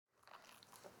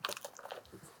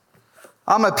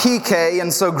I'm a PK,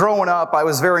 and so growing up, I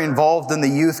was very involved in the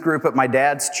youth group at my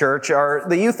dad's church. Are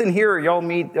the youth in here,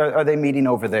 are they meeting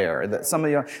over there? Some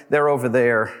of you, they're over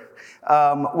there.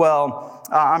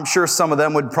 I'm sure some of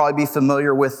them would probably be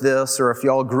familiar with this, or if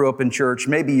y'all grew up in church,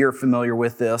 maybe you're familiar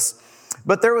with this.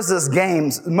 But there was this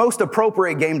game, most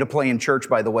appropriate game to play in church,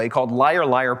 by the way, called Liar,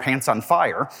 Liar, Pants on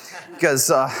Fire, because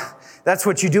that's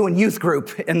what you do in youth group.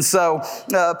 And so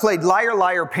played Liar,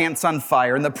 Liar, Pants on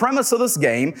Fire. And the premise of this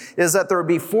game is that there would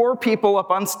be 4 people up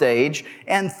on stage,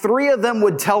 and 3 of them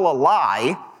would tell a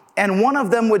lie, and 1 of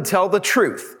them would tell the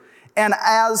truth. And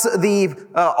as the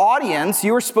audience,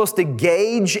 you were supposed to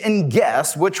gauge and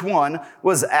guess which one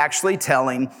was actually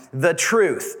telling the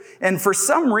truth. And for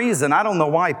some reason, I don't know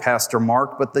why, Pastor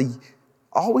Mark, but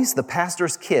always the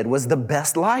pastor's kid was the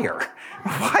best liar.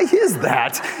 Why is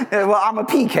that? Well, I'm a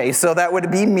PK, so that would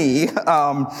be me.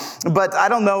 But I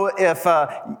don't know if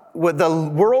with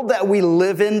the world that we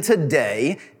live in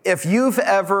today, if you've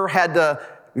ever had to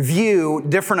view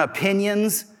different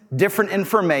opinions, different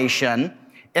information,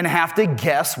 and have to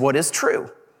guess what is true.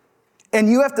 And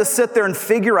you have to sit there and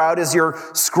figure out as you're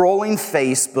scrolling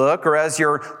Facebook or as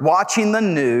you're watching the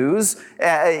news,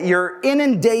 you're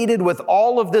inundated with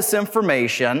all of this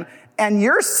information, and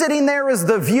you're sitting there as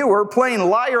the viewer playing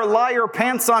Liar, Liar,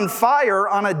 Pants on Fire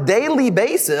on a daily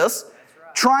basis,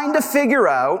 trying to figure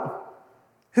out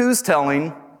who's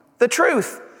telling the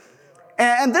truth.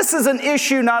 And this is an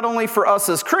issue not only for us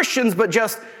as Christians, but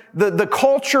just the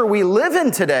culture we live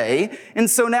in today. And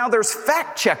so now there's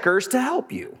fact checkers to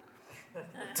help you.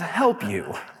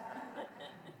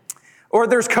 Or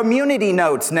there's community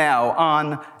notes now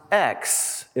on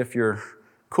X. If you're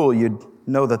cool, you'd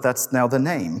know that that's now the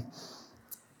name.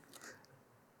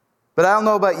 But I don't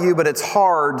know about you, but it's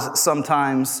hard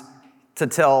sometimes to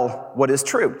tell what is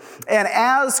true. And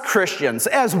as Christians,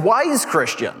 as wise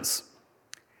Christians,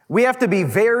 we have to be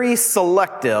very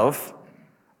selective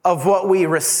of what we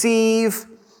receive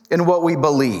and what we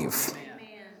believe.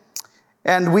 Amen.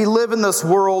 And we live in this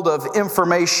world of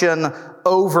information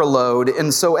overload.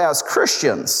 And so as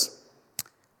Christians,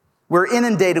 we're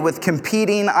inundated with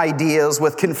competing ideas,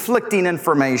 with conflicting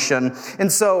information.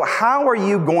 And so how are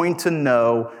you going to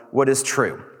know what is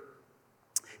true?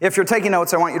 If you're taking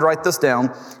notes, I want you to write this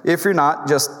down. If you're not,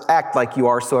 just act like you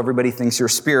are so everybody thinks you're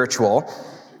spiritual.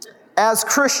 As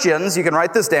Christians, you can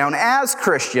write this down. As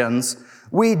Christians,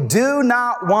 we do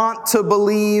not want to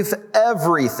believe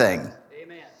everything.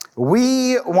 Amen.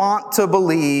 We want to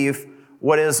believe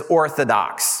what is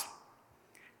orthodox.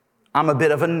 I'm a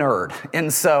bit of a nerd,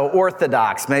 and so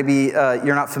orthodox, maybe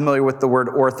you're not familiar with the word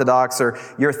orthodox, or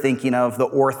you're thinking of the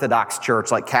Orthodox Church,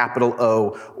 like capital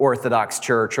O, Orthodox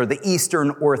Church, or the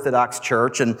Eastern Orthodox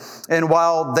Church. And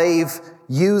while they've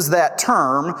used that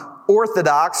term,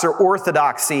 orthodox or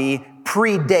orthodoxy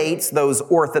predates those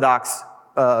orthodox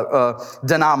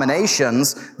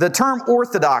denominations. The term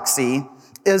orthodoxy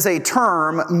is a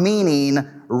term meaning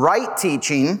right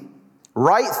teaching,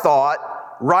 right thought,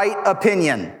 right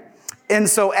opinion. And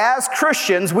so as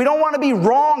Christians, we don't want to be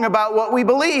wrong about what we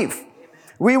believe.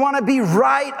 We want to be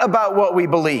right about what we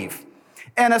believe.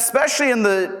 And especially in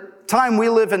the time we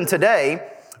live in today,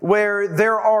 where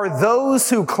there are those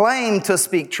who claim to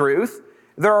speak truth,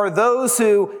 there are those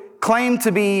who claim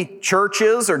to be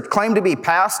churches or claim to be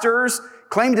pastors,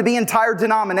 claim to be entire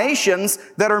denominations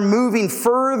that are moving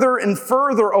further and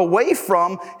further away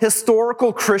from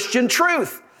historical Christian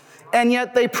truth. And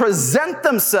yet they present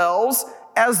themselves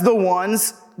as the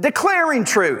ones declaring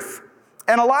truth.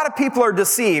 And a lot of people are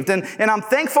deceived. And I'm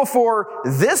thankful for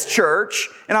this church,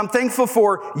 and I'm thankful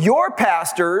for your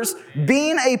pastors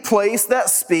being a place that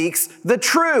speaks the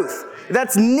truth.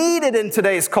 That's needed in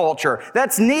today's culture.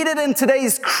 That's needed in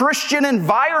today's Christian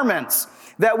environments.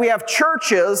 That we have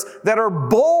churches that are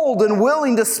bold and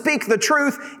willing to speak the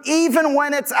truth, even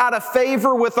when it's out of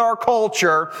favor with our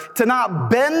culture, to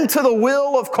not bend to the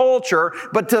will of culture,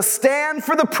 but to stand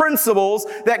for the principles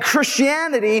that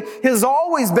Christianity has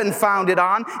always been founded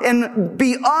on and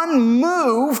be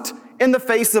unmoved in the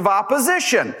face of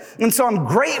opposition. And so I'm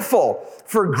grateful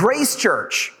for Grace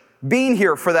Church being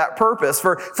here for that purpose,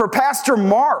 for Pastor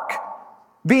Mark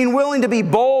being willing to be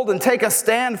bold and take a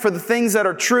stand for the things that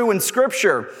are true in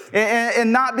Scripture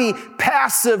and not be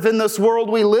passive in this world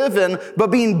we live in,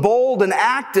 but being bold and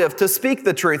active to speak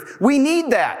the truth. We need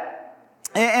that.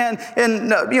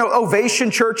 And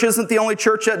Ovation Church isn't the only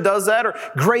church that does that, or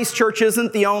Grace Church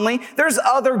isn't the only. There's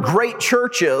other great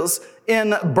churches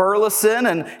in Burleson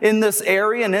and in this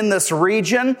area and in this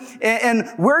region. And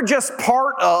we're just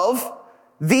part of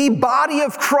the body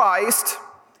of Christ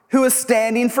who is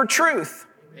standing for truth.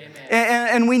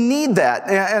 And we need that,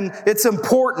 and it's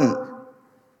important.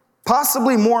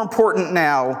 possibly more important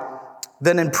now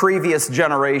than in previous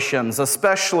generations,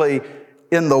 especially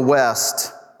in the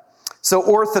West. So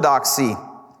orthodoxy,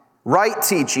 right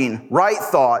teaching, right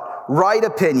thought, right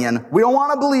opinion. We don't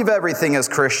want to believe everything as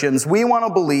Christians. We want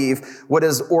to believe what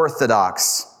is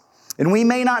orthodox. And we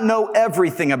may not know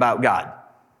everything about God.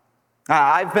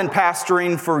 I've been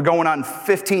pastoring for going on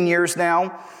 15 years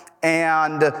now,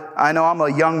 and I know I'm a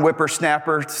young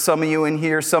whippersnapper to some of you in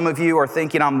here. Some of you are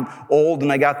thinking I'm old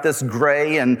and I got this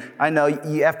gray, and I know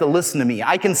you have to listen to me.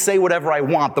 I can say whatever I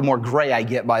want the more gray I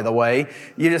get, by the way.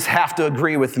 You just have to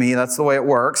agree with me. That's the way it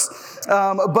works.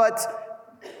 But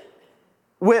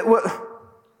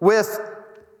with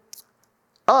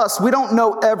us, we don't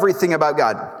know everything about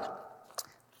God.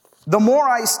 The more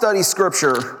I study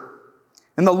Scripture,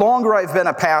 and the longer I've been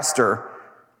a pastor,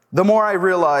 the more I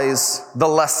realize the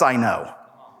less I know.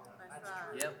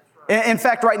 In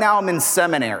fact, right now I'm in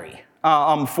seminary.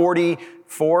 I'm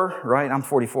 44, right? I'm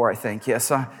 44, I think.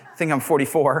 Yes, I think I'm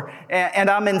 44. And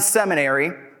I'm in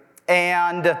seminary,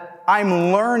 and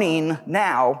I'm learning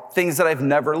now things that I've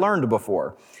never learned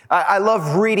before. I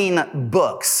love reading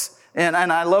books, and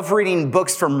I love reading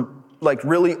books from like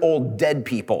really old dead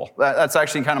people. That's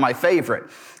actually kind of my favorite.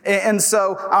 And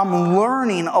so I'm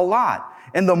learning a lot.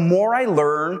 And the more I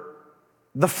learn,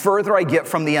 the further I get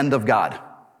from the end of God.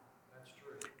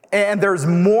 And there's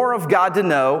more of God to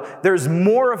know. There's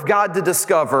more of God to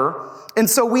discover. And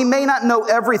so we may not know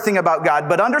everything about God,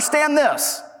 but understand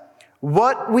this.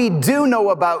 What we do know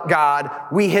about God,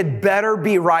 we had better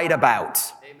be right about.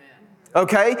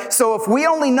 Okay? So if we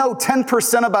only know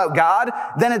 10% about God,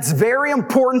 then it's very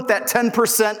important that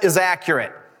 10% is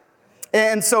accurate.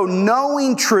 And so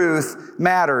knowing truth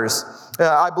matters.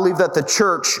 I believe that the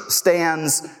church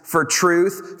stands for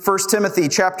truth. 1 Timothy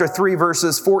chapter 3,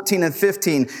 verses 14 and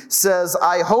 15 says,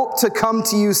 I hope to come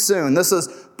to you soon. This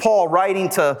is Paul writing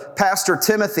to Pastor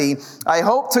Timothy. I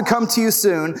hope to come to you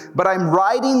soon, but I'm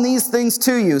writing these things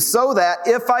to you so that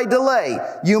if I delay,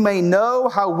 you may know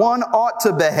how one ought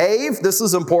to behave. This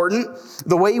is important.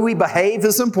 The way we behave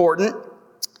is important.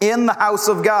 In the house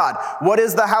of God. What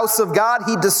is the house of God?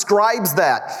 He describes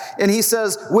that. And he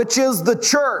says, which is the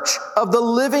church of the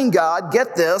living God,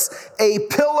 get this, a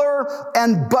pillar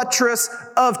and buttress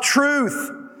of truth.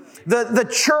 The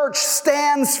church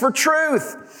stands for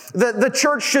truth. The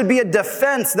church should be a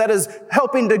defense that is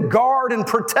helping to guard and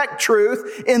protect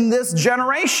truth in this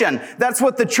generation. That's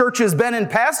what the church has been in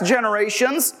past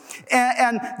generations.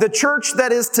 And the church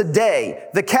that is today,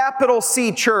 the capital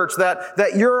C church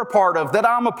that you're a part of, that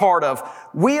I'm a part of,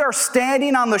 we are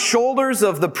standing on the shoulders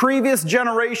of the previous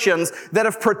generations that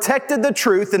have protected the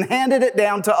truth and handed it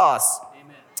down to us.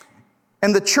 Amen.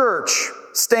 And the church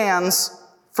stands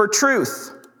for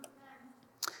truth.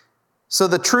 So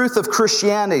the truth of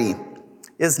Christianity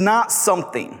is not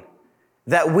something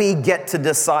that we get to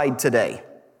decide today.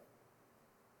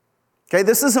 Okay,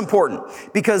 this is important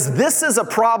because this is a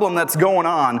problem that's going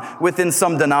on within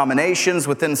some denominations,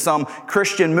 within some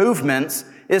Christian movements,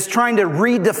 is trying to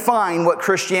redefine what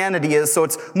Christianity is so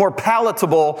it's more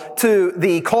palatable to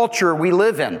the culture we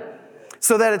live in,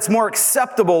 so that it's more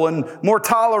acceptable and more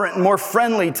tolerant and more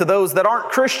friendly to those that aren't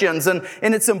Christians. And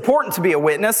it's important to be a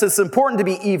witness. It's important to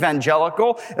be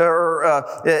evangelical or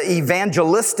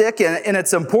evangelistic. And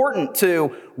it's important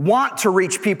to want to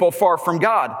reach people far from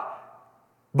God.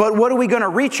 But what are we going to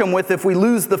reach them with if we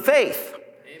lose the faith?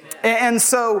 Amen. And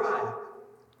so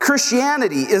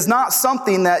Christianity is not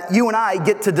something that you and I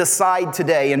get to decide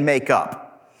today and make up.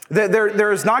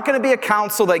 There is not going to be a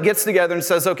council that gets together and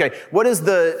says, okay, what is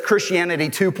the Christianity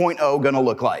 2.0 going to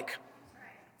look like?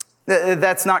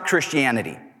 That's not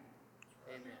Christianity.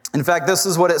 In fact, this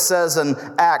is what it says in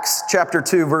Acts chapter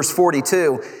 2, verse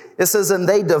 42. It says, and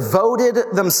they devoted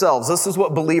themselves. This is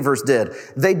what believers did.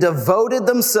 They devoted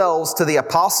themselves to the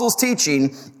apostles'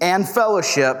 teaching and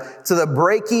fellowship, to the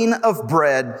breaking of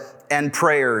bread and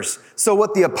prayers. So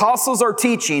what the apostles are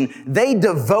teaching, they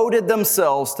devoted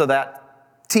themselves to that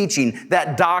teaching,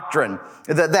 that doctrine,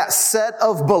 that set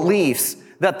of beliefs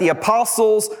that the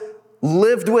apostles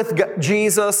lived with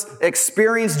Jesus,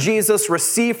 experienced Jesus,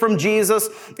 received from Jesus,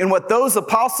 and what those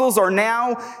apostles are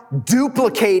now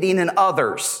duplicating in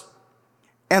others.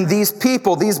 And these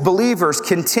people, these believers,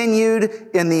 continued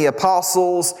in the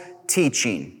apostles'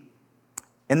 teaching.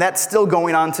 And that's still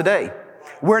going on today.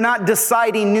 We're not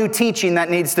deciding new teaching that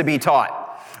needs to be taught.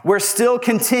 We're still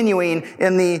continuing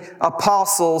in the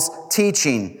apostles'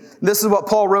 teaching. This is what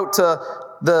Paul wrote to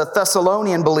the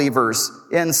Thessalonian believers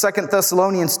in 2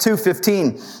 Thessalonians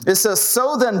 2:15. It says,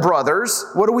 so then, brothers,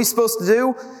 what are we supposed to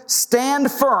do?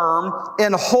 Stand firm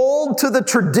and hold to the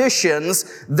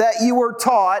traditions that you were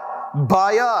taught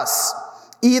by us,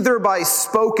 either by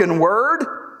spoken word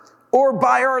or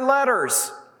by our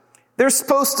letters. They're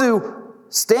supposed to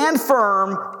stand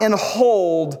firm and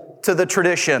hold to the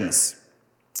traditions.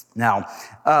 Now,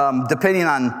 depending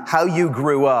on how you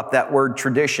grew up, that word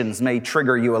traditions may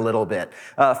trigger you a little bit.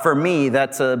 For me,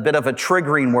 that's a bit of a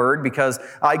triggering word because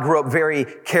I grew up very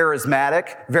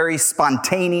charismatic, very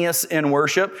spontaneous in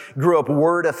worship, grew up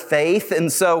word of faith. And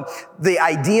so the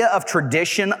idea of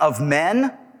tradition of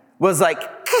men was like,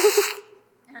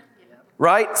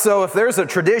 right? So if there's a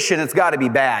tradition, it's got to be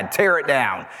bad. Tear it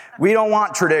down. We don't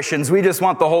want traditions. We just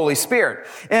want the Holy Spirit.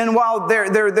 And while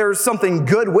there's something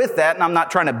good with that, and I'm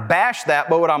not trying to bash that,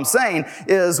 but what I'm saying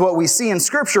is what we see in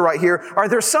Scripture right here are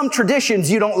there some traditions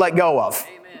you don't let go of.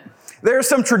 There are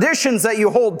some traditions that you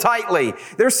hold tightly.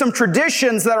 There's some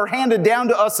traditions that are handed down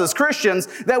to us as Christians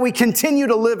that we continue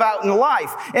to live out in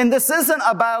life. And this isn't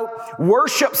about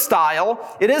worship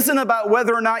style. It isn't about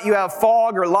whether or not you have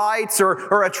fog or lights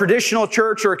or a traditional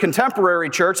church or a contemporary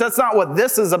church. That's not what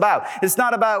this is about. It's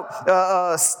not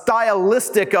about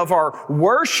stylistic of our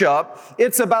worship.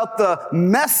 It's about the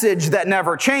message that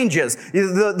never changes.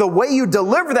 The way you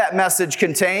deliver that message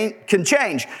can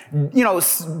change. You know,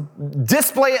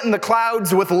 display it in the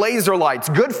clouds with laser lights.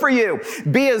 Good for you.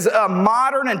 Be as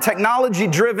modern and technology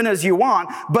driven as you want,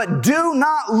 but do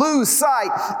not lose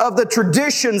sight of the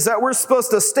traditions that we're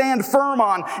supposed to stand firm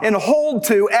on and hold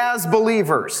to as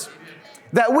believers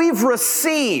that we've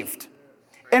received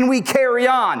and we carry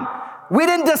on. We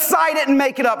didn't decide it and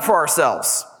make it up for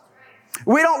ourselves.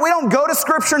 We don't go to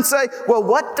Scripture and say, well,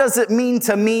 what does it mean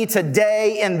to me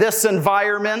today in this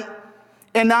environment?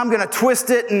 And now I'm going to twist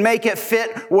it and make it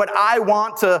fit what I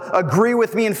want to agree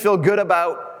with me and feel good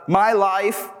about my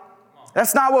life.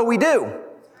 That's not what we do.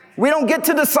 We don't get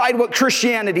to decide what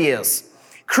Christianity is.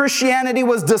 Christianity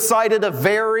was decided a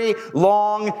very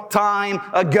long time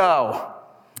ago.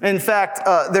 In fact,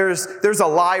 there's a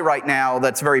lie right now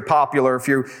that's very popular. If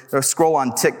you scroll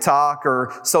on TikTok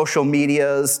or social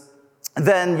medias,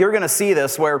 then you're going to see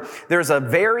this where there's a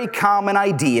very common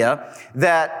idea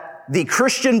that the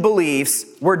Christian beliefs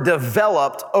were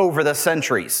developed over the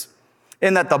centuries,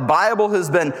 and that the Bible has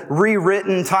been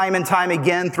rewritten time and time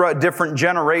again throughout different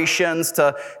generations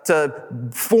to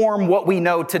form what we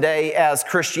know today as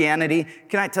Christianity.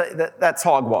 Can I tell you that's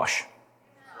hogwash?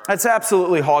 That's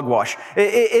absolutely hogwash.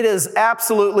 It is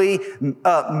absolutely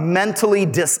mentally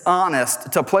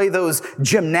dishonest to play those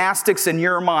gymnastics in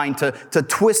your mind to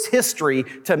twist history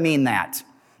to mean that.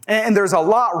 And there's a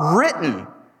lot written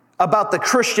about the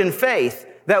Christian faith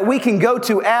that we can go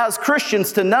to as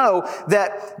Christians to know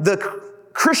that the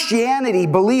Christianity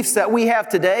beliefs that we have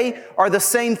today are the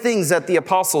same things that the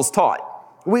apostles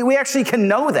taught. We actually can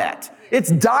know that. It's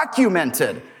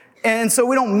documented. And so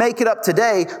we don't make it up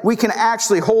today. We can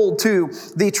actually hold to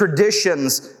the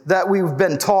traditions that we've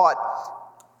been taught,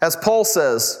 as Paul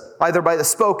says, either by the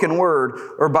spoken word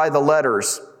or by the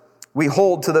letters. We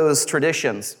hold to those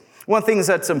traditions. One of the things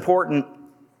that's important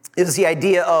is the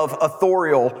idea of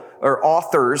authorial or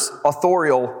author's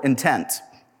authorial intent.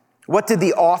 What did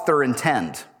the author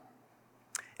intend?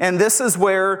 And this is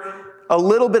where a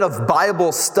little bit of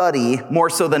Bible study, more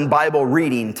so than Bible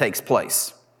reading, takes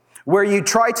place, where you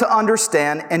try to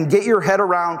understand and get your head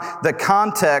around the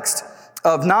context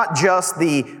of not just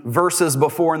the verses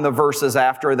before and the verses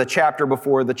after, the chapter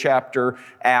before, the chapter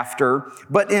after,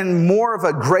 but in more of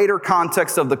a greater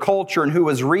context of the culture and who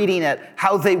was reading it,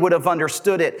 how they would have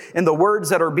understood it, and the words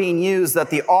that are being used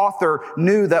that the author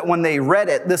knew that when they read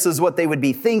it, this is what they would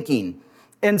be thinking.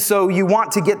 And so you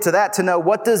want to get to that to know,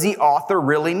 what does the author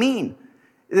really mean?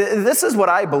 This is what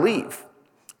I believe,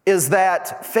 is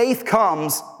that faith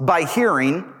comes by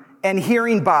hearing, and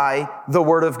hearing by the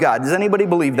Word of God. Does anybody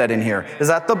believe that in here? Is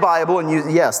that the Bible?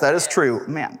 And yes, that is true.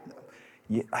 Man,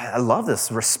 I love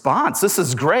this response. This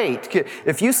is great.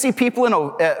 If you see people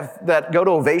that go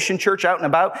to Ovation Church out and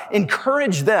about,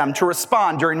 encourage them to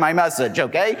respond during my message,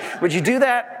 okay? Would you do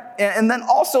that? And then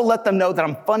also let them know that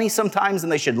I'm funny sometimes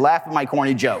and they should laugh at my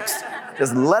corny jokes.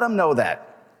 Just let them know that.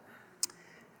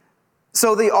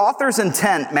 So the author's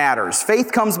intent matters.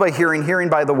 Faith comes by hearing, hearing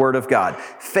by the Word of God.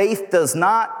 Faith does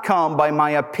not come by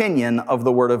my opinion of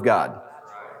the Word of God.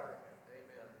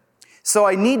 So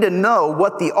I need to know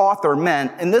what the author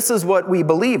meant, and this is what we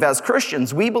believe as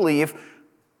Christians. We believe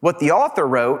what the author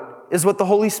wrote is what the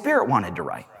Holy Spirit wanted to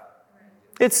write.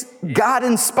 It's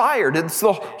God-inspired. It's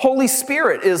the Holy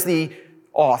Spirit is the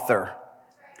author.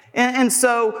 And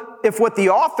so if what the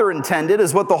author intended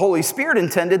is what the Holy Spirit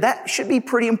intended, that should be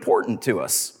pretty important to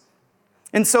us.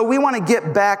 And so we want to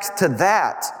get back to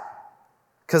that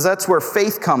because that's where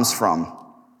faith comes from.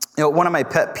 one of my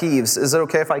pet peeves, is it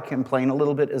okay if I complain a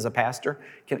little bit as a pastor?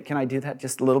 Can I do that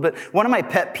just a little bit? One of my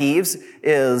pet peeves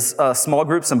is small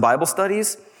groups and Bible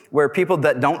studies where people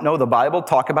that don't know the Bible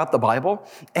talk about the Bible.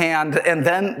 And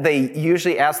then they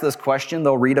usually ask this question.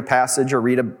 They'll read a passage or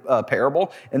read a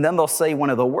parable, and then they'll say one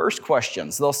of the worst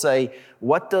questions. They'll say,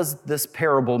 what does this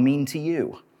parable mean to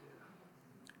you?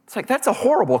 It's like, that's a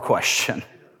horrible question.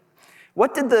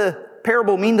 What did the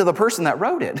parable mean to the person that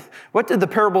wrote it? What did the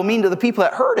parable mean to the people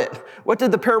that heard it? What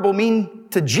did the parable mean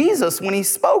to Jesus when he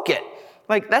spoke it?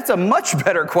 Like, that's a much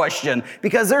better question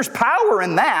because there's power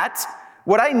in that.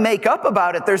 What I make up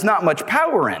about it, there's not much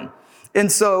power in.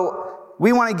 And so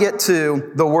we want to get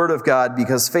to the Word of God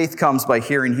because faith comes by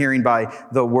hearing, hearing by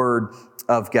the Word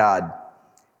of God.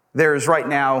 There's right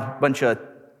now a bunch of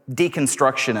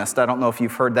deconstructionists. I don't know if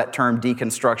you've heard that term,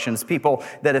 deconstructionists. People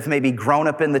that have maybe grown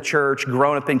up in the church,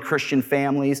 grown up in Christian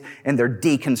families, and they're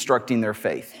deconstructing their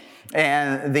faith.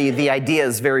 And the idea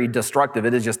is very destructive.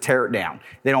 It is just tear it down.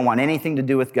 They don't want anything to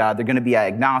do with God. They're going to be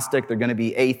agnostic. They're going to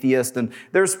be atheist. And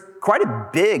there's quite a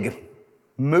big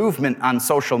movement on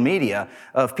social media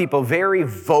of people very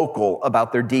vocal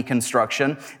about their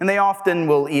deconstruction. And they often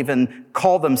will even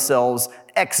call themselves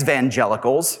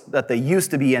ex-evangelicals, that they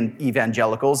used to be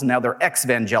evangelicals, and now they're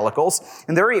ex-evangelicals.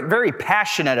 And they're very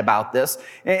passionate about this.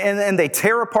 And they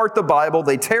tear apart the Bible.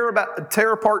 They tear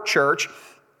apart church.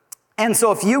 And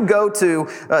so if you go to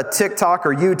TikTok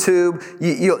or YouTube,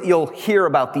 you'll hear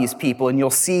about these people and you'll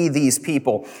see these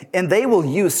people. And they will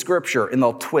use Scripture and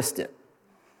they'll twist it.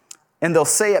 And they'll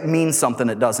say it means something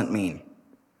it doesn't mean.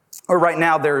 Or right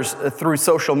now, through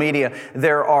social media,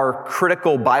 there are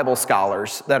critical Bible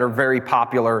scholars that are very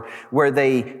popular where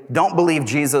they don't believe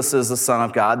Jesus is the Son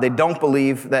of God. They don't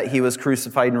believe that he was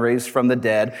crucified and raised from the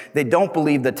dead. They don't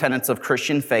believe the tenets of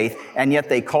Christian faith, and yet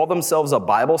they call themselves a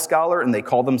Bible scholar and they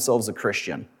call themselves a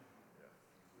Christian.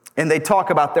 And they talk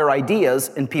about their ideas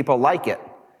and people like it.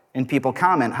 And people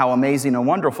comment how amazing and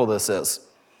wonderful this is.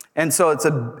 And so it's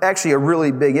actually a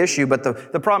really big issue, but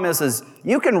the problem is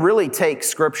you can really take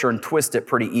Scripture and twist it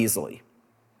pretty easily.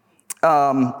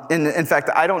 In fact,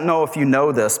 I don't know if you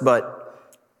know this, but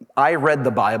I read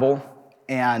the Bible,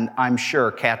 and I'm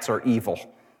sure cats are evil.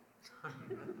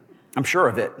 I'm sure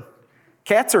of it.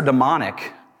 Cats are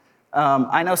demonic.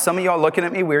 I know some of y'all looking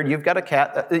at me weird. You've got a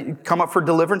cat. Come up for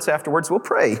deliverance afterwards. We'll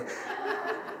pray.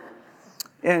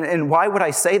 And why would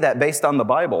I say that based on the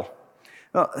Bible?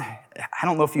 Well, I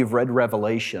don't know if you've read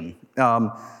Revelation,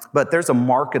 but there's a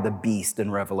mark of the beast in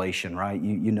Revelation, right?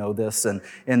 You know this, and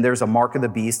there's a mark of the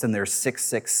beast, and there's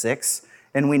 666,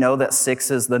 and we know that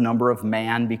 6 is the number of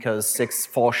man because 6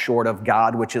 falls short of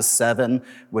God, which is 7,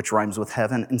 which rhymes with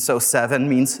heaven, and so 7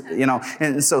 means,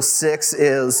 and so 6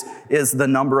 is the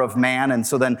number of man, and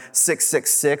so then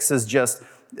 666 is just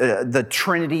the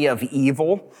trinity of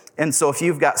evil. And so if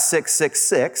you've got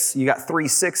 666, you got 3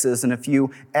 6s, and if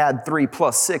you add 3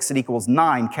 plus 6, it equals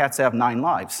 9. Cats have 9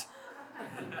 lives.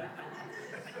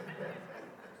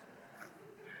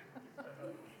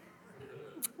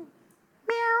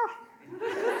 Meow.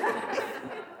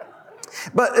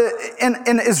 But,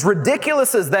 and as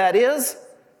ridiculous as that is,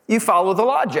 you follow the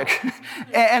logic.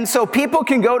 And so people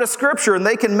can go to Scripture and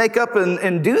they can make up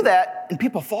and do that, and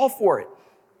people fall for it.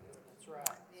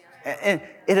 And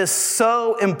it is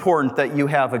so important that you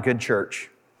have a good church.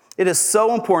 It is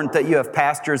so important that you have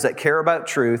pastors that care about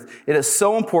truth. It is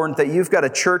so important that you've got a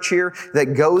church here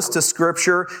that goes to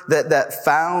Scripture, that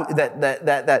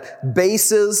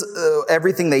bases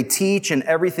everything they teach and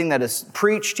everything that is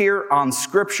preached here on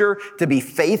Scripture, to be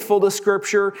faithful to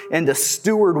Scripture and to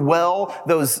steward well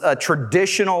those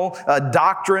traditional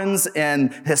doctrines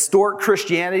and historic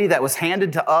Christianity that was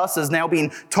handed to us is now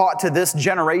being taught to this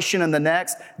generation and the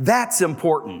next. That's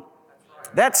important.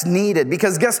 That's needed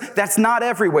because that's not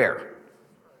everywhere.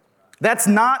 That's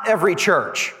not every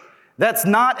church. That's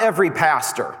not every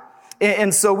pastor.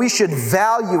 And so we should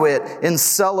value it and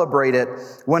celebrate it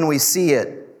when we see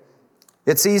it.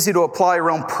 It's easy to apply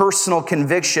our own personal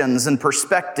convictions and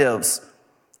perspectives,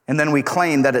 and then we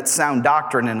claim that it's sound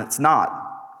doctrine, and it's not.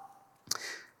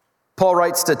 Paul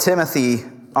writes to Timothy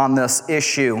on this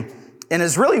issue and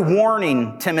is really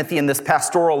warning Timothy in this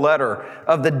pastoral letter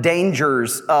of the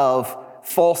dangers of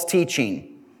false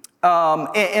teaching.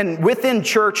 And within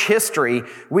church history,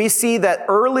 we see that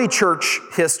early church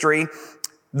history,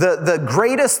 the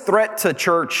greatest threat to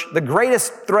church, the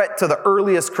greatest threat to the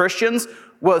earliest Christians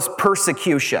was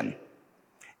persecution.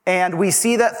 And we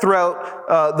see that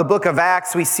throughout the book of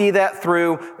Acts. We see that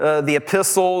through the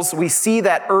epistles. We see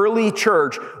that early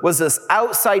church was this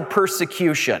outside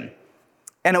persecution.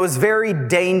 And it was a very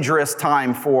dangerous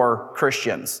time for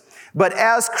Christians. But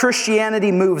as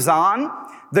Christianity moves on,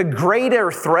 the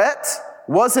greater threat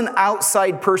wasn't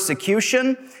outside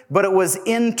persecution, but it was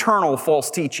internal false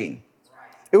teaching.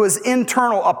 It was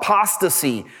internal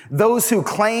apostasy. Those who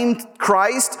claimed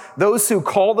Christ, those who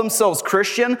call themselves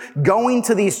Christian, going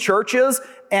to these churches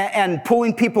and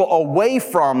pulling people away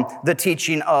from the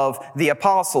teaching of the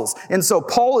apostles. And so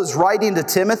Paul is writing to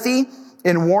Timothy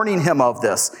and warning him of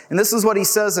this. And this is what he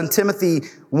says in Timothy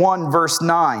 1, verse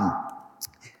 9.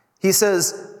 He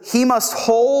says, he must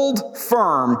hold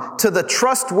firm to the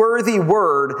trustworthy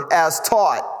word as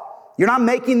taught. You're not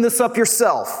making this up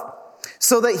yourself.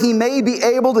 So that he may be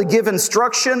able to give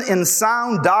instruction in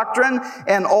sound doctrine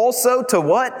and also to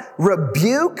what?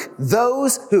 Rebuke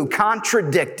those who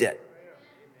contradict it.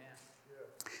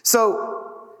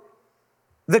 So,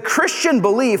 the Christian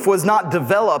belief was not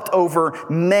developed over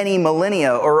many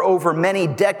millennia or over many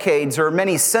decades or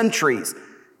many centuries.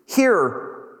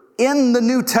 Here, in the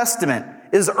New Testament,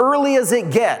 as early as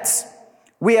it gets,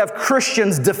 we have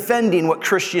Christians defending what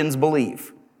Christians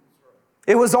believe.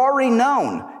 It was already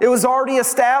known. It was already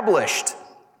established.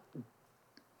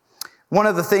 One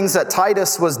of the things that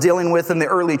Titus was dealing with and the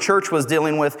early church was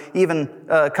dealing with, even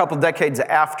a couple decades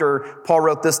after Paul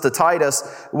wrote this to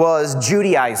Titus, was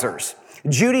Judaizers.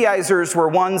 Judaizers were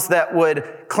ones that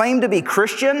would claim to be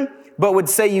Christian, but would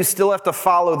say you still have to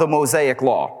follow the Mosaic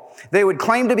law. They would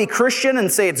claim to be Christian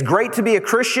and say it's great to be a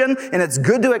Christian and it's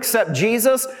good to accept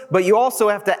Jesus, but you also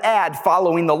have to add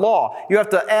following the law. You have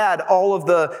to add all of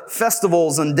the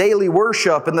festivals and daily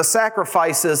worship and the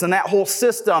sacrifices and that whole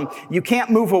system. You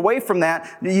can't move away from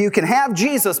that. You can have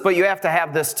Jesus, but you have to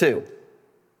have this too.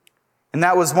 And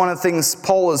that was one of the things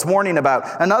Paul is warning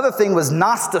about. Another thing was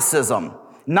Gnosticism.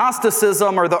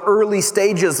 Gnosticism, or the early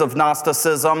stages of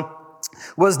Gnosticism,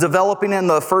 was developing in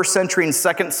the 1st century and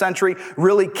 2nd century,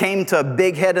 really came to a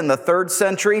big head in the 3rd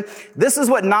century. This is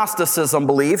what Gnosticism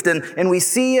believed, and we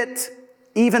see it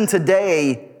even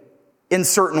today in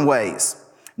certain ways.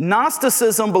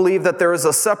 Gnosticism believed that there is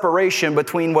a separation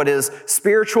between what is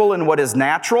spiritual and what is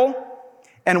natural,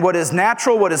 and what is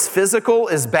natural, what is physical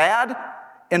is bad,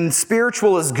 and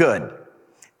spiritual is good.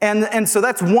 And so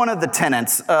that's one of the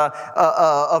tenets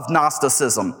of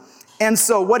Gnosticism. And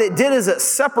so what it did is it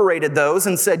separated those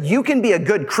and said, you can be a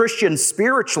good Christian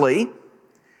spiritually,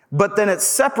 but then it's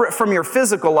separate from your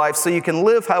physical life so you can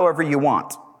live however you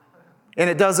want. And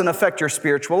it doesn't affect your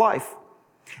spiritual life.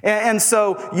 And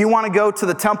so you want to go to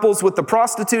the temples with the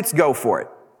prostitutes, go for it.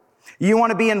 You want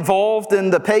to be involved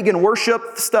in the pagan worship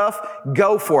stuff,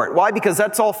 go for it. Why? Because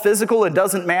that's all physical. It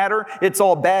doesn't matter. It's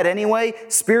all bad anyway.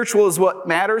 Spiritual is what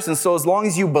matters. And so as long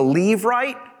as you believe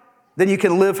right, then you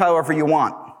can live however you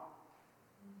want.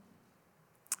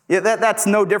 Yeah, that's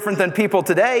no different than people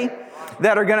today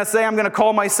that are going to say, I'm going to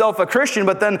call myself a Christian,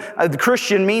 but then a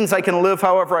Christian means I can live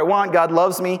however I want. God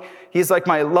loves me. He's like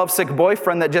my lovesick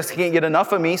boyfriend that just can't get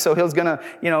enough of me, so he's going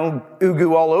to,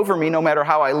 ooh-goo all over me no matter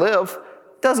how I live.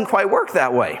 It doesn't quite work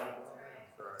that way.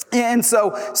 And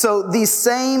so these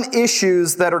same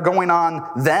issues that are going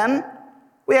on then,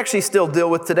 we actually still deal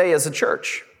with today as a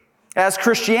church. As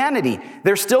Christianity,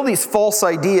 there's still these false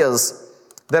ideas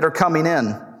that are coming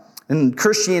in. And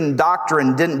Christian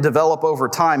doctrine didn't develop over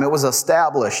time. It was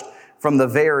established from the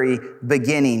very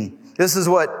beginning. This is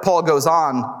what Paul goes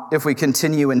on, if we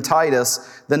continue in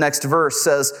Titus. The next verse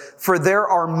says, for there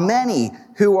are many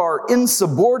who are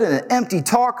insubordinate, empty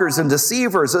talkers and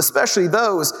deceivers, especially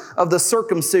those of the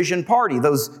circumcision party,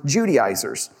 those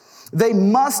Judaizers. They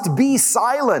must be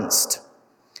silenced,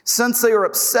 since they are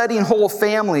upsetting whole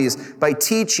families by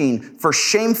teaching for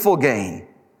shameful gain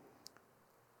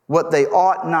what they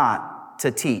ought not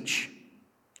to teach.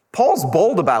 Paul's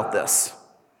bold about this.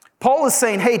 Paul is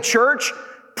saying, hey, church,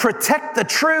 protect the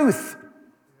truth.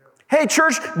 Hey,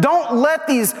 church, don't let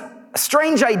these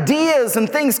strange ideas and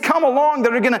things come along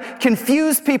that are going to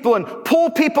confuse people and pull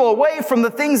people away from the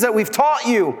things that we've taught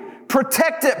you.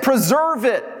 Protect it, preserve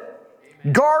it,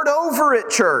 guard over it,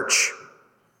 church.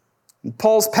 And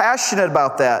Paul's passionate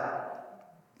about that.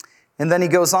 And then he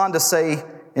goes on to say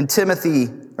in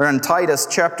Titus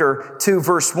chapter 2,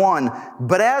 verse 1,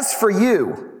 but as for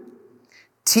you,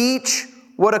 teach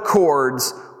what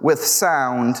accords with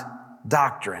sound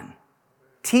doctrine.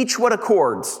 Teach what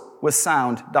accords with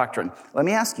sound doctrine. Let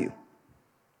me ask you,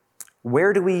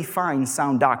 where do we find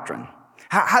sound doctrine?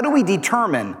 How do we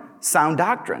determine sound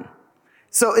doctrine?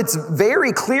 So it's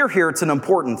very clear here it's an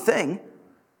important thing.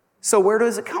 So where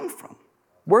does it come from?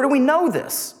 Where do we know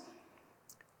this?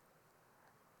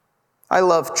 I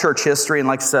love church history, and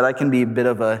like I said, I can be a bit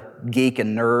of a geek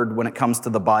and nerd when it comes to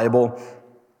the Bible.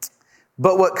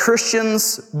 But what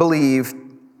Christians believed,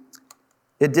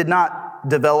 it did not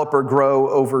develop or grow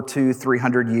over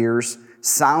 200-300 years.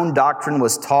 sound doctrine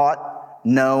was taught,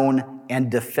 known, and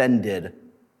defended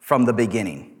from the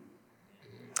beginning.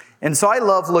 And so I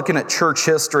love looking at church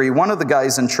history. One of the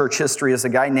guys in church history is a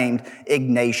guy named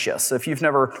Ignatius. If you've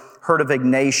never heard of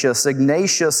Ignatius,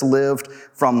 Ignatius lived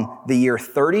from the year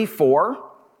 34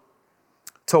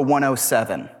 to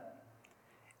 107.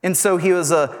 And so he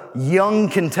was a young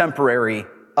contemporary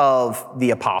of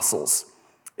the apostles.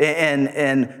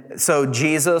 And so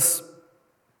Jesus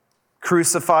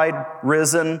crucified,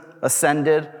 risen,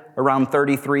 ascended around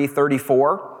 33,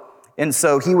 34. And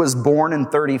so he was born in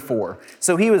 34.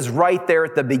 So he was right there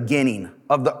at the beginning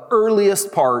of the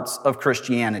earliest parts of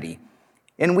Christianity.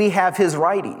 And we have his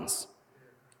writings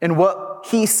and what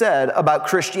he said about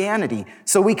Christianity,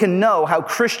 so we can know how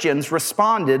Christians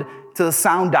responded to the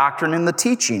sound doctrine and the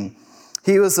teaching.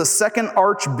 He was the second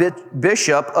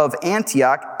archbishop of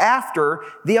Antioch after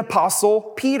the Apostle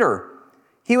Peter.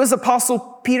 He was Apostle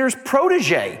Peter's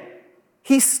protege.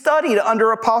 He studied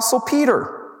under Apostle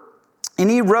Peter. And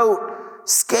he wrote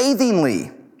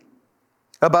scathingly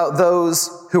about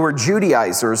those who were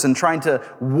Judaizers and trying to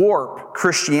warp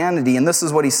Christianity. And this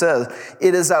is what he says: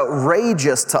 "It is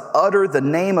outrageous to utter the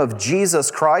name of Jesus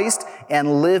Christ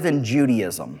and live in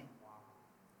Judaism."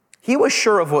 He was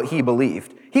sure of what he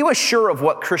believed. He was sure of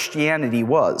what Christianity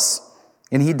was,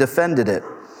 and he defended it.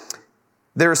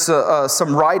 There's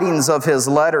some writings of his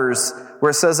letters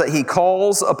where it says that he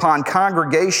calls upon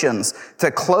congregations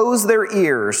to close their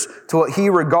ears to what he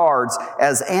regards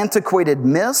as antiquated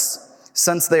myths,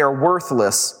 since they are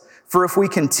worthless. For if we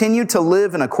continue to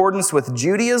live in accordance with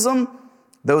Judaism,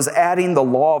 those adding the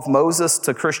law of Moses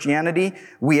to Christianity,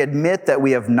 we admit that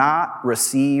we have not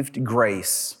received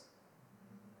grace.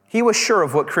 He was sure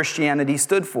of what Christianity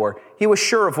stood for. He was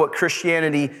sure of what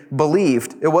Christianity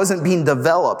believed. It wasn't being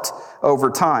developed over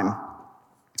time.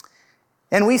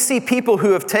 And we see people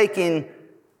who have taken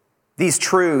these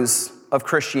truths of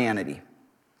Christianity,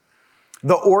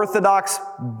 the orthodox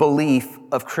belief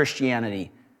of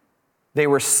Christianity. They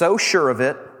were so sure of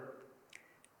it,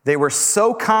 they were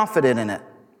so confident in it,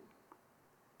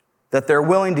 that they're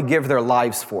willing to give their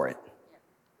lives for it.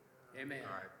 Amen.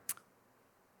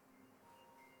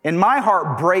 And my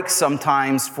heart breaks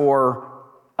sometimes for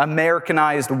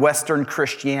Americanized Western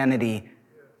Christianity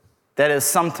that has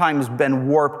sometimes been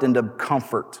warped into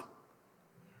comfort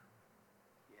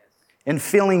and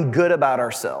feeling good about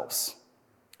ourselves.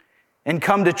 And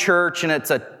come to church and it's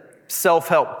a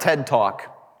self-help TED Talk,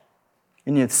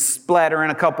 and you splatter in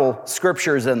a couple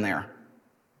scriptures in there.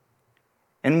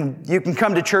 And you can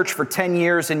come to church for 10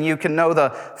 years and you can know the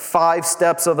 5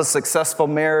 steps of a successful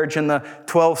marriage and the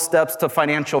 12 steps to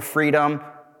financial freedom,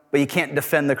 but you can't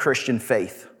defend the Christian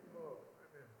faith.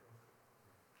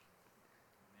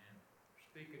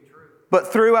 But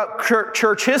throughout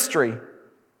church history,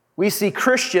 we see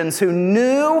Christians who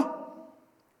knew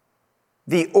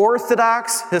the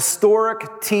orthodox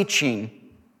historic teaching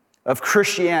of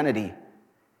Christianity,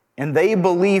 and they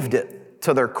believed it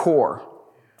to their core.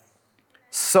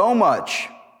 So much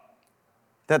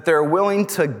that they're willing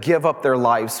to give up their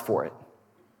lives for it.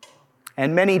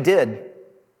 And many did.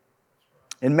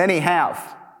 And many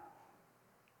have.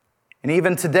 And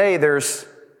even today, there's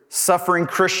suffering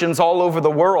Christians all over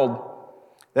the world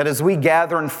that as we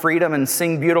gather in freedom and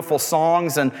sing beautiful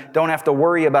songs and don't have to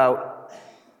worry about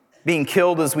being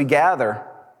killed as we gather,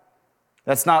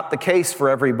 that's not the case for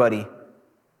everybody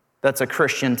that's a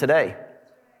Christian today.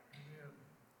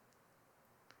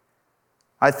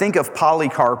 I think of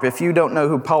Polycarp. If you don't know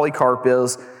who Polycarp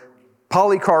is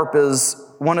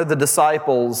one of the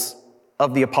disciples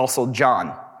of the Apostle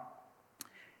John.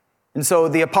 And so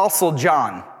the Apostle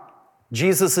John,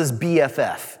 Jesus'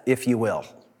 BFF, if you will.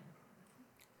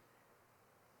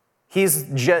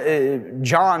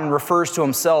 John refers to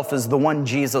himself as the one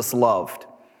Jesus loved.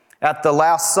 At the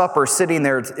Last Supper, sitting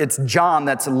there, it's John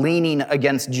that's leaning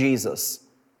against Jesus.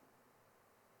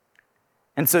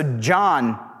 And so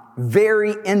John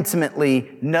very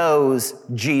intimately knows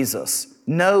Jesus,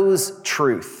 knows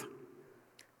truth.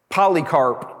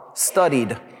 Polycarp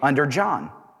studied under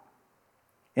John.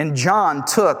 And John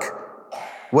took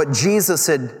what Jesus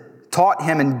had taught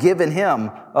him and given him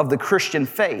of the Christian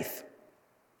faith.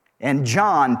 And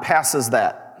John passes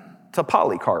that to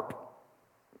Polycarp.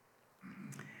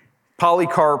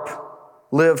 Polycarp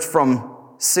lived from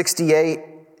 68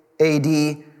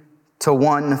 AD to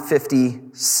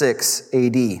 156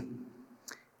 AD.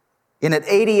 And at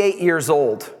 88 years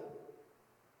old,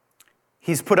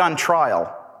 he's put on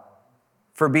trial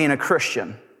for being a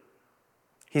Christian.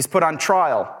 He's put on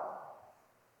trial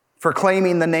for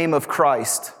claiming the name of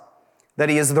Christ, that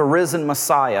he is the risen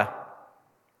Messiah,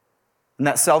 and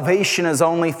that salvation is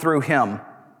only through him.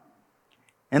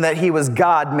 and that he was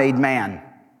God made man.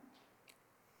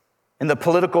 And the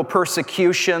political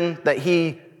persecution that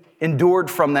he endured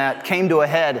from that came to a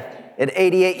head at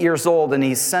 88 years old, and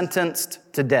he's sentenced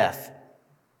to death.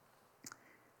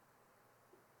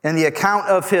 And the account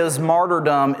of his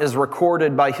martyrdom is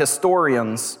recorded by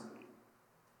historians.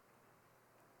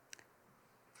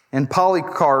 And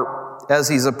Polycarp, as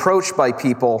he's approached by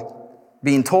people,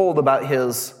 being told about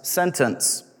his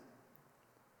sentence,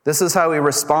 this is how he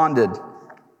responded.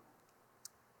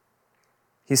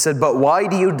 He said, "But why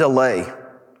do you delay?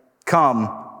 Come,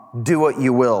 do what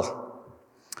you will."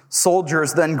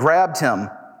 Soldiers then grabbed him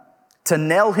to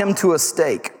nail him to a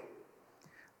stake.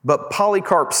 But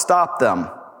Polycarp stopped them.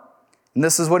 And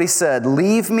this is what he said,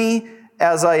 "Leave me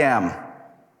as I am,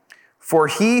 for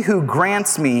he who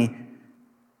grants me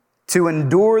to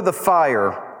endure the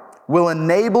fire will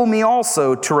enable me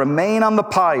also to remain on the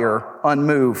pyre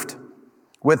unmoved,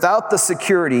 without the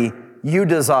security you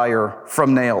desire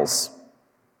from nails."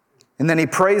 And then he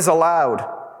prays aloud,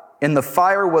 and the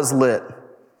fire was lit,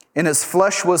 and his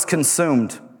flesh was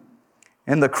consumed.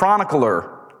 And the chronicler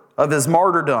of his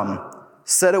martyrdom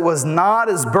said it was not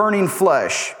as burning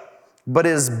flesh, but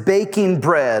as baking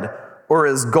bread, or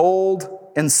as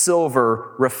gold and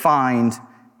silver refined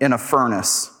in a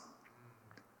furnace.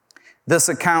 This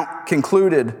account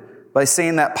concluded by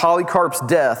saying that Polycarp's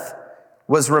death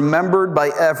was remembered by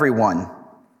everyone.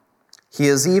 He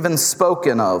is even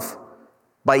spoken of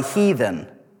by heathen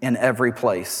in every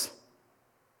place.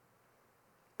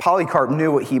 Polycarp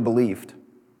knew what he believed.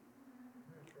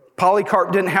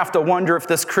 Polycarp didn't have to wonder if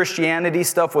this Christianity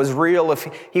stuff was real, if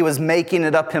he was making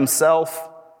it up himself.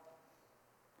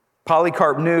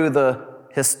 Polycarp knew the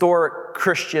historic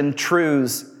Christian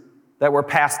truths that were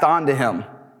passed on to him,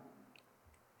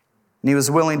 and he was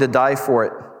willing to die for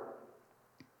it.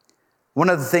 One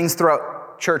of the things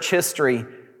throughout church history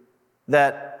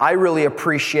that I really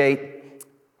appreciate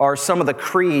are some of the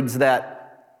creeds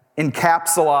that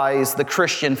encapsulize the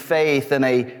Christian faith in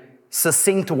a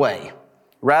succinct way.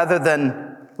 Rather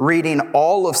than reading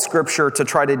all of Scripture to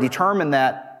try to determine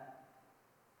that,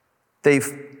 they've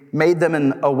made them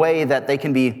in a way that they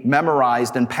can be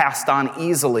memorized and passed on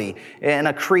easily. And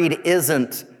a creed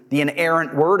isn't the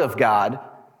inerrant Word of God,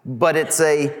 but it's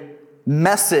a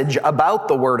message about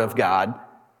the Word of God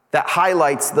that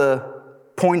highlights the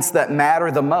points that matter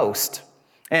the most.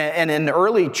 And in the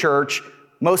early church,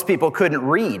 most people couldn't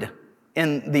read.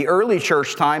 In the early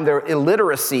church time, their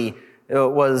illiteracy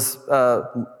was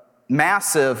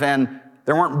massive, and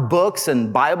there weren't books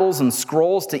and Bibles and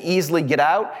scrolls to easily get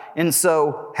out. And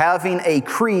so having a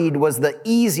creed was the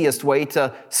easiest way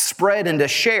to spread and to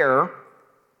share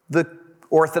the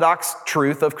Orthodox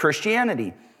truth of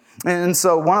Christianity. And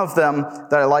so one of them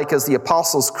that I like is the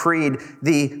Apostles' Creed.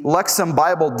 The Lexham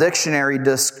Bible Dictionary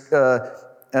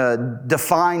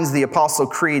defines the Apostle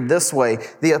Creed this way.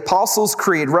 The Apostles'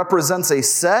 Creed represents a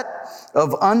set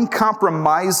of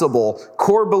uncompromisable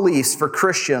core beliefs for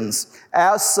Christians.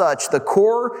 As such, the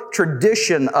core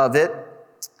tradition of it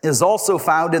is also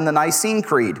found in the Nicene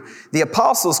Creed. The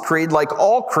Apostles' Creed, like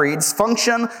all creeds,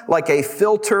 function like a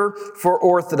filter for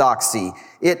orthodoxy.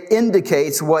 It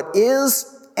indicates what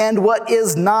is and what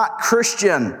is not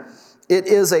Christian. It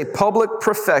is a public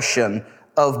profession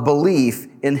of belief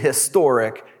in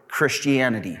historic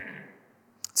Christianity.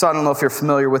 So I don't know if you're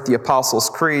familiar with the Apostles'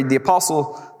 Creed. The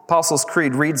Apostles'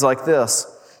 Creed reads like this: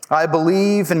 "I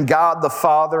believe in God the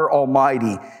Father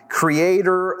Almighty,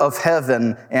 creator of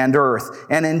heaven and earth,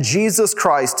 and in Jesus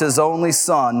Christ, his only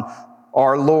Son,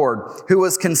 our Lord, who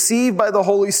was conceived by the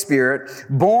Holy Spirit,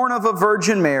 born of a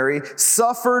Virgin Mary,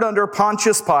 suffered under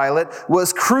Pontius Pilate,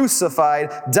 was crucified,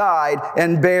 died,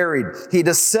 and buried. He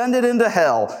descended into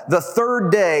hell. The third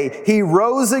day, he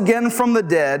rose again from the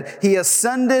dead. He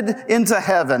ascended into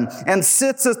heaven and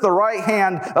sits at the right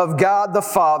hand of God the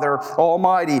Father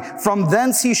Almighty. From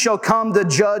thence he shall come to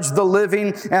judge the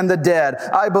living and the dead.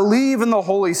 I believe in the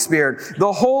Holy Spirit,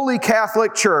 the Holy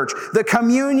Catholic Church, the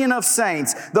communion of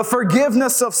saints, the forgiveness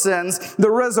of sins, the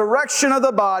resurrection of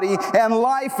the body, and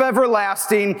life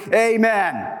everlasting.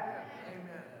 Amen."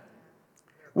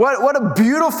 What a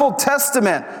beautiful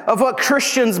testament of what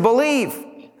Christians believe.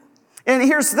 And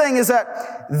here's the thing, is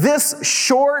that this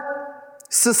short,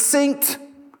 succinct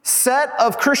set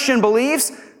of Christian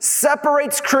beliefs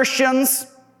separates Christians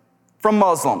from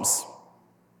Muslims,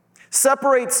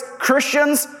 separates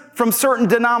Christians from certain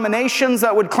denominations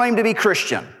that would claim to be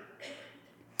Christian.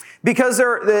 Because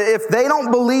if they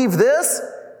don't believe this,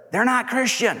 they're not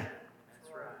Christian.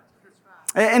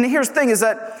 And here's the thing, is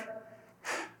that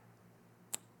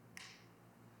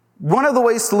one of the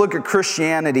ways to look at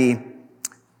Christianity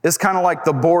is kind of like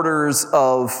the borders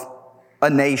of a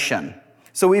nation.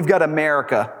 So we've got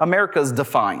America. America's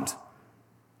defined.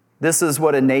 This is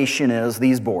what a nation is,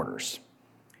 these borders.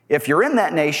 If you're in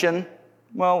that nation,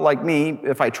 well, like me,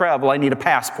 if I travel, I need a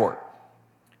passport.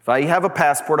 If I have a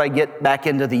passport, I get back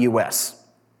into the U.S.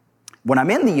 When I'm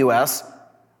in the U.S.,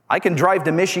 I can drive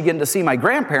to Michigan to see my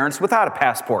grandparents without a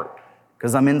passport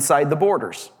because I'm inside the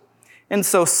borders. And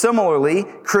so similarly,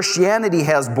 Christianity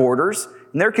has borders,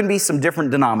 and there can be some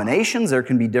different denominations, there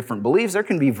can be different beliefs, there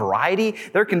can be variety,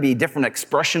 there can be different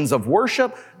expressions of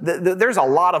worship. There's a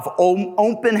lot of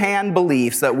open hand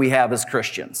beliefs that we have as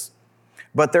Christians.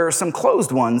 But there are some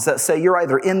closed ones that say you're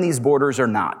either in these borders or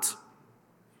not.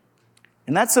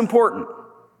 And that's important.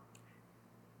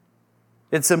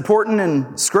 It's important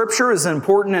in Scripture, it's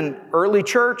important in early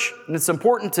church, and it's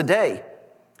important today.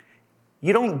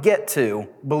 You don't get to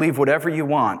believe whatever you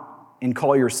want and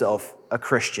call yourself a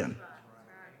Christian.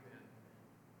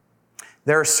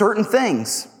 There are certain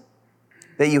things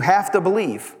that you have to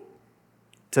believe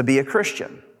to be a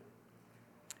Christian.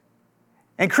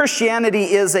 And Christianity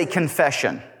is a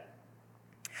confession.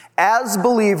 As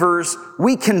believers,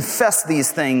 we confess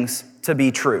these things to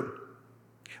be true.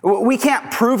 We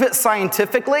can't prove it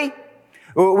scientifically.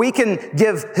 We can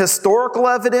give historical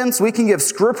evidence. We can give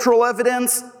scriptural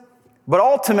evidence. But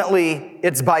ultimately,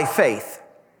 it's by faith.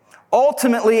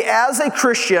 Ultimately, as a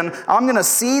Christian, I'm going to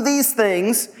see these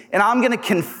things and I'm going to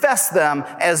confess them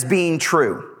as being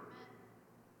true.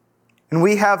 And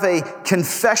we have a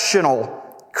confessional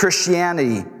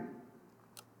Christianity.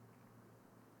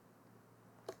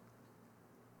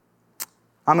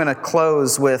 I'm going to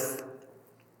close with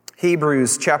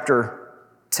Hebrews chapter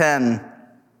 10,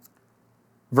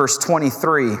 verse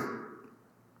 23.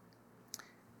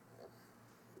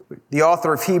 The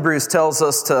author of Hebrews tells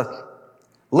us to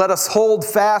let us hold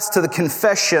fast to the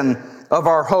confession of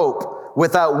our hope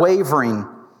without wavering,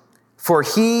 for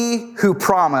he who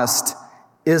promised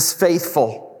is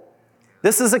faithful.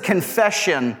 This is a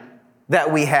confession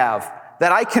that we have,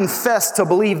 that I confess to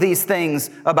believe these things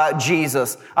about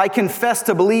Jesus. I confess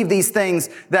to believe these things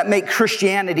that make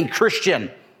Christianity Christian.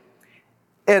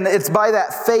 And it's by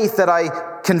that faith that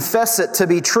I confess it to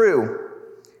be true.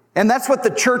 And that's what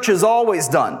the church has always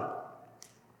done.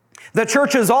 The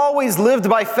church has always lived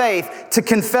by faith to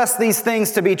confess these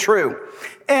things to be true.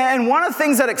 And one of the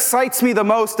things that excites me the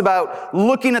most about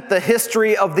looking at the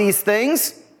history of these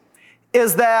things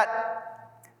is that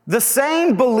the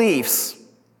same beliefs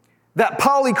that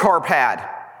Polycarp had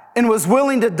and was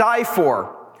willing to die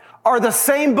for are the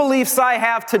same beliefs I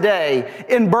have today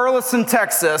in Burleson,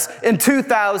 Texas in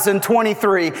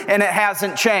 2023, and it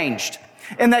hasn't changed.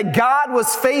 And that God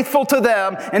was faithful to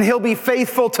them, and He'll be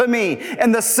faithful to me.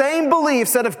 And the same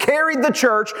beliefs that have carried the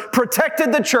church,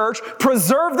 protected the church,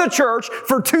 preserved the church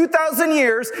for 2,000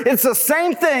 years, it's the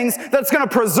same things that's going to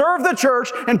preserve the church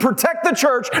and protect the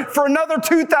church for another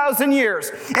 2,000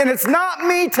 years. And it's not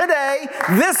me today,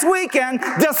 this weekend,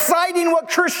 deciding what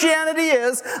Christianity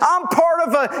is. I'm part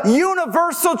of a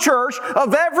universal church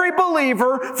of every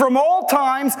believer from all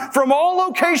times, from all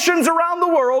locations around the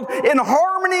world, in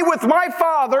harmony with my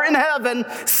Father in heaven,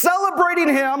 celebrating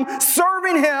Him,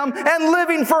 serving Him, and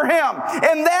living for Him.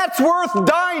 And that's worth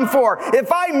dying for.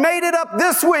 If I made it up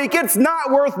this week, it's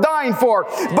not worth dying for.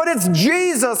 But it's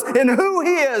Jesus and who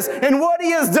He is and what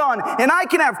He has done. And I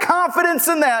can have confidence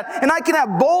in that, and I can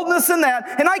have boldness in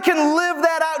that, and I can live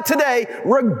that out today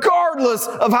regardless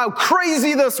of how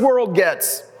crazy this world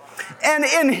gets. And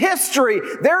in history,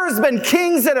 there has been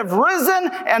kings that have risen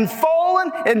and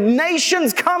fallen, and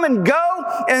nations come and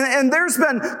go, and there's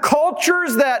been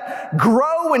cultures that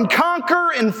grow and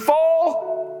conquer and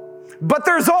fall. But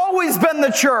there's always been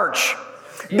the church.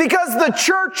 Because the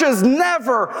church has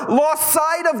never lost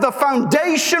sight of the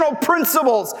foundational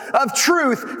principles of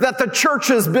truth that the church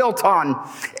is built on.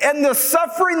 And the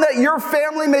suffering that your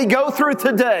family may go through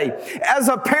today, as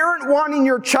a parent wanting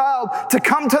your child to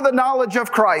come to the knowledge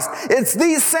of Christ, it's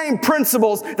these same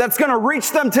principles that's going to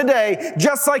reach them today,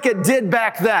 just like it did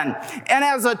back then. And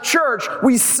as a church,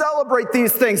 we celebrate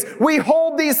these things. We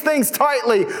hold these things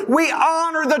tightly. We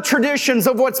honor the traditions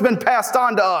of what's been passed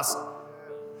on to us.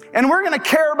 And we're going to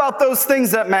care about those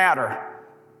things that matter.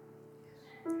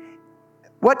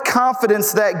 What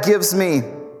confidence that gives me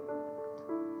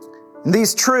in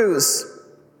these truths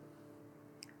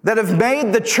that have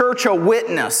made the church a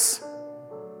witness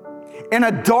in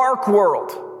a dark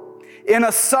world, in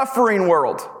a suffering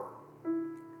world,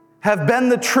 have been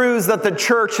the truths that the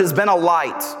church has been a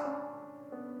light.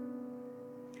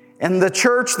 And the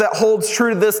church that holds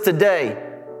true to this today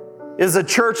is a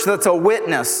church that's a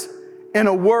witness in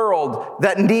a world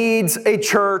that needs a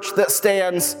church that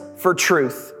stands for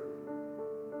truth.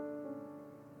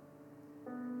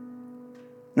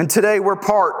 And today we're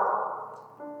part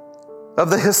of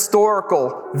the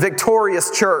historical,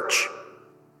 victorious church.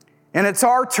 And it's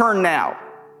our turn now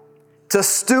to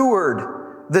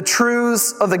steward the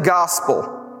truths of the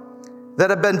gospel that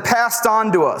have been passed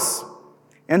on to us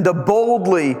and to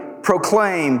boldly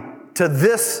proclaim to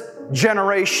this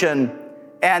generation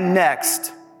and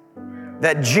next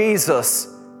that Jesus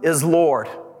is Lord.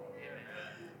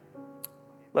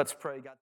 Let's pray, God.